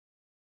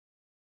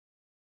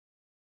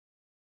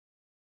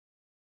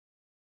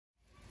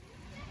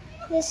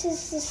This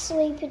is the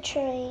sleeper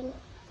train.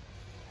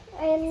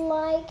 I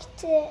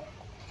liked it.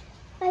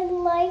 I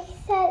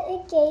liked that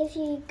it gave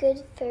you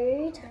good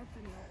food.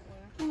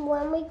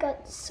 When we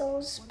got to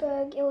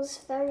Salzburg, it was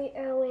very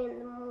early in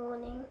the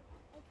morning.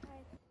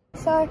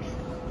 So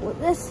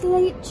the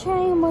sleep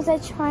train was a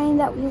train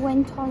that we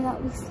went on,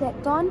 that we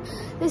slept on.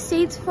 The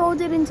seats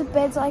folded into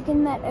beds like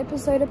in that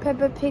episode of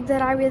Peppa Pig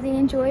that I really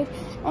enjoyed.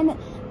 And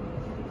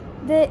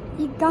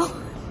you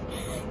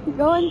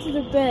go into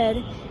the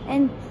bed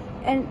and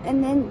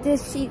then the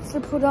sheets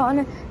are put on,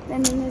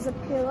 and then there's a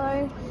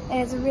pillow,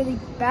 and it's a really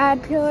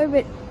bad pillow,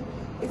 but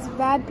it's a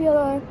bad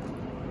pillow,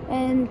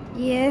 and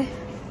yeah.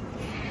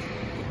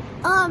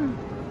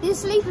 The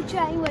sleeper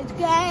train was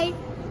great.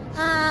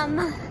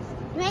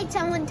 Made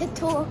someone to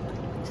talk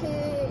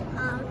to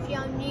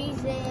from New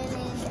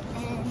Zealand,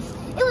 and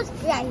it was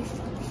great.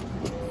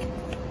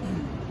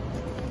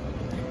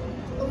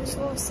 It was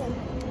awesome.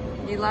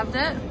 You loved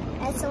it?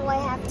 That's all I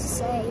have to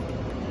say.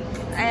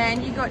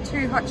 And you got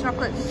 2 hot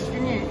chocolates,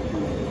 didn't you?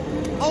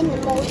 And the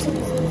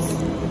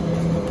Maltesers.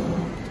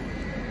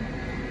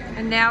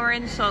 And now we're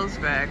in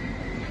Salzburg.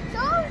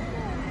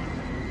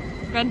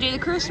 Going to do the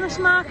Christmas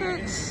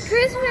markets.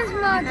 Christmas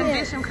market. Going to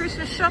do some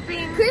Christmas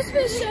shopping.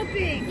 Christmas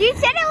shopping. You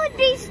said it would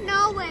be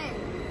snowing.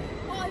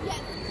 Oh yeah,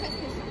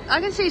 Christmas. I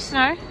can see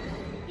snow.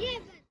 Yeah.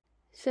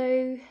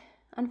 So,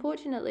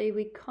 unfortunately,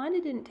 we kind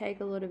of didn't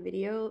take a lot of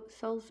video at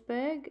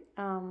Salzburg.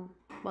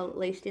 Well, at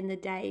least in the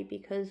day,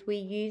 because we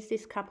used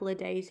this couple of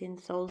days in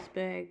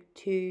Salzburg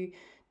to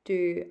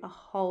do a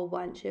whole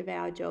bunch of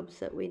our jobs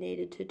that we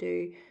needed to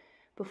do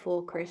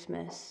before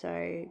Christmas.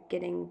 So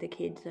getting the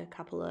kids a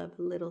couple of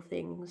little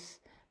things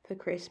for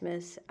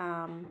Christmas,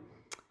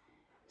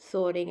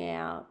 sorting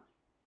out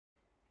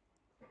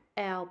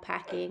our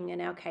packing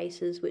and our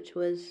cases, which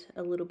was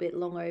a little bit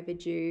long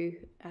overdue,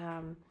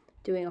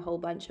 doing a whole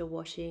bunch of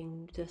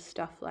washing, just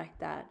stuff like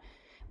that.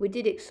 We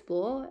did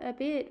explore a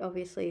bit.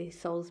 Obviously,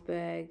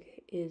 Salzburg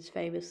is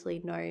famously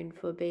known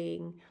for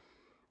being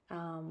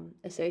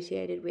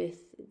associated with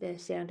the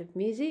Sound of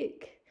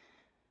Music.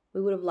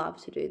 We would have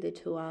loved to do the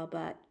tour,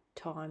 but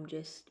time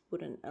just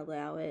wouldn't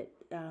allow it.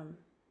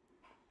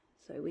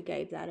 So we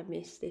gave that a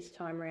miss this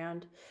time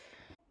around.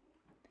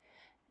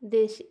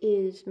 This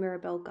is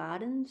Mirabel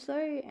Gardens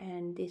though,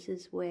 and this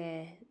is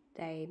where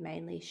they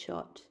mainly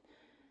shot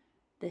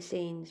the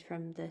scenes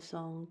from the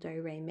song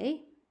Do Re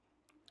Mi.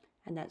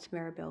 And that's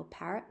Mirabel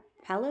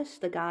Palace.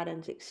 The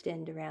gardens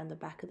extend around the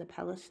back of the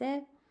palace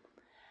there.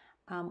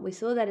 We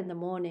saw that in the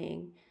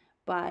morning,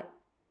 but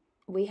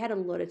we had a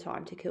lot of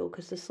time to kill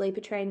because the sleeper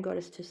train got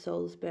us to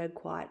Salzburg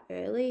quite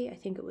early. I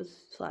think it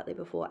was slightly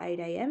before 8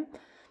 a.m.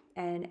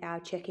 and our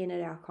check-in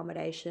at our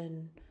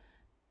accommodation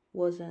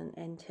wasn't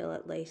until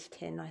at least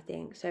 10, I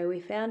think. So we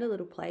found a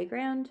little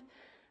playground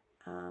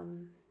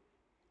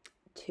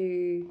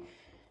to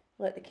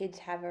let the kids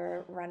have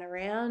a run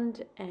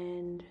around,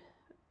 and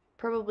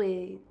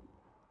probably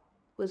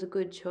was a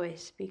good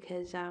choice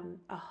because a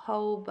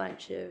whole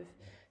bunch of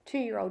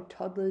 2-year-old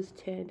toddlers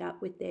turned up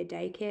with their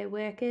daycare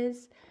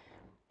workers,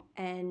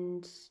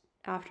 and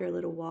after a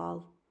little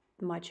while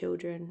my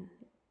children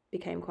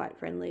became quite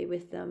friendly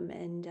with them,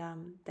 and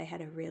they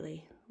had a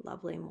really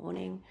lovely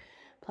morning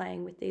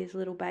playing with these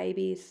little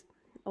babies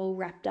all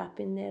wrapped up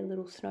in their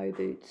little snow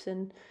boots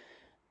and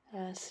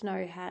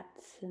snow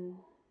hats and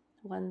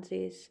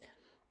onesies.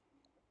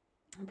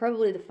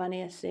 Probably the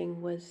funniest thing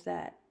was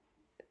that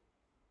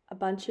a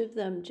bunch of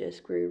them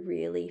just grew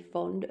really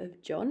fond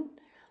of John,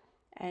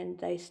 and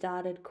they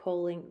started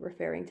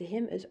referring to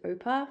him as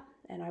Opa,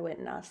 and I went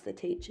and asked the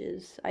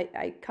teachers.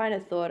 I kind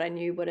of thought I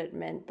knew what it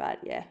meant, but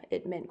yeah,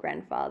 it meant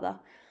grandfather.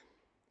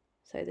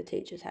 So the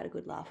teachers had a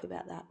good laugh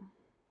about that.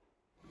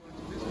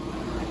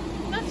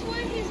 That's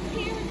where his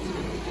parents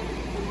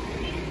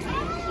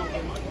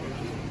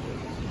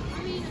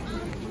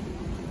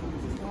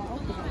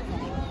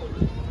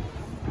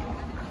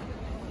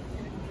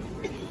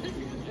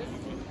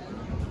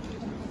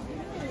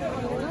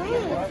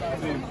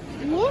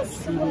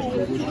Yes.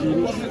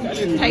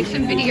 Take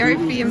some video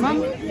for your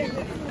mum.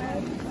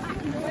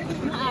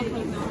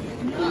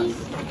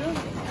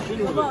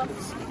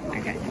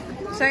 Okay.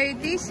 So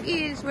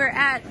we're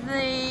at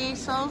the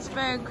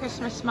Salzburg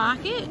Christmas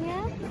market.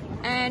 Yeah.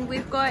 And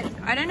we've got,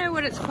 I don't know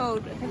what it's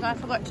called because I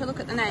forgot to look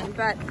at the name,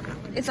 but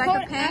it's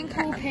like a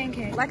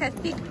pancake, like a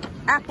thick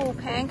apple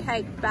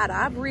pancake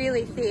batter,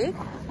 really thick,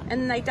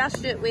 and they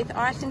dust it with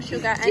icing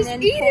sugar and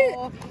then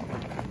pour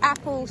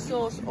apple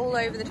sauce all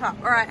over the top.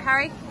 All right,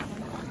 Harry.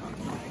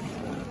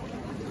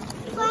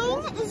 Plain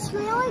is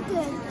really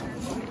good.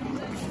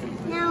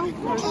 Now,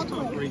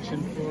 chocolate.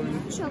 Reaching for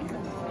him. Chocolate.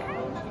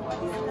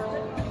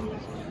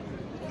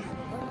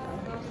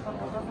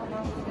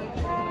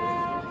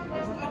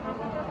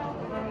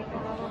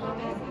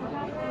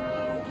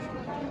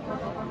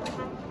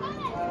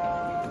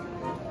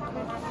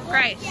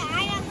 Great. Yeah,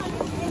 I have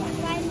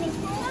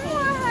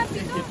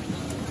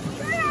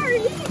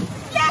Harry!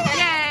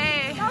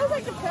 Yay! That was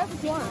like the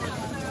perfect one.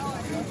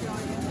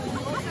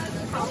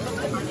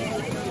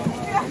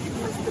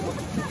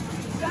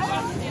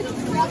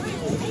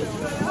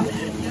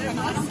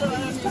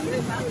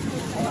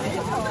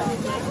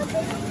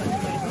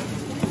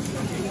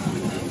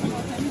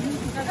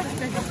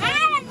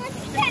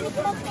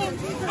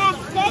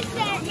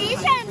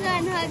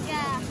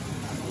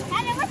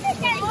 Hannah, what's the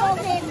jelly ball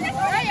flavor?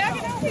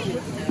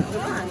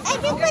 I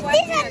can put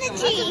this on the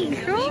cheese.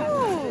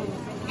 Cool.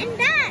 And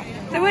that.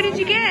 So what did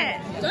you get?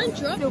 Don't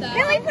drop that.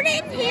 Can we put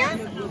it in here?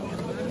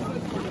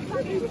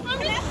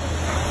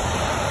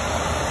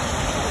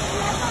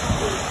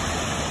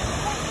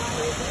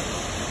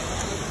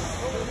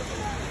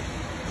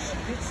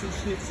 Schnitzel,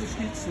 Schnitzel,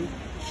 Schnitzel,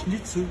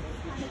 Schnitzel,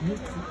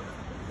 Schnitzel.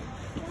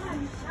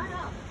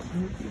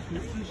 Schnitzel,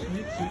 Schnitzel,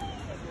 Schnitzel.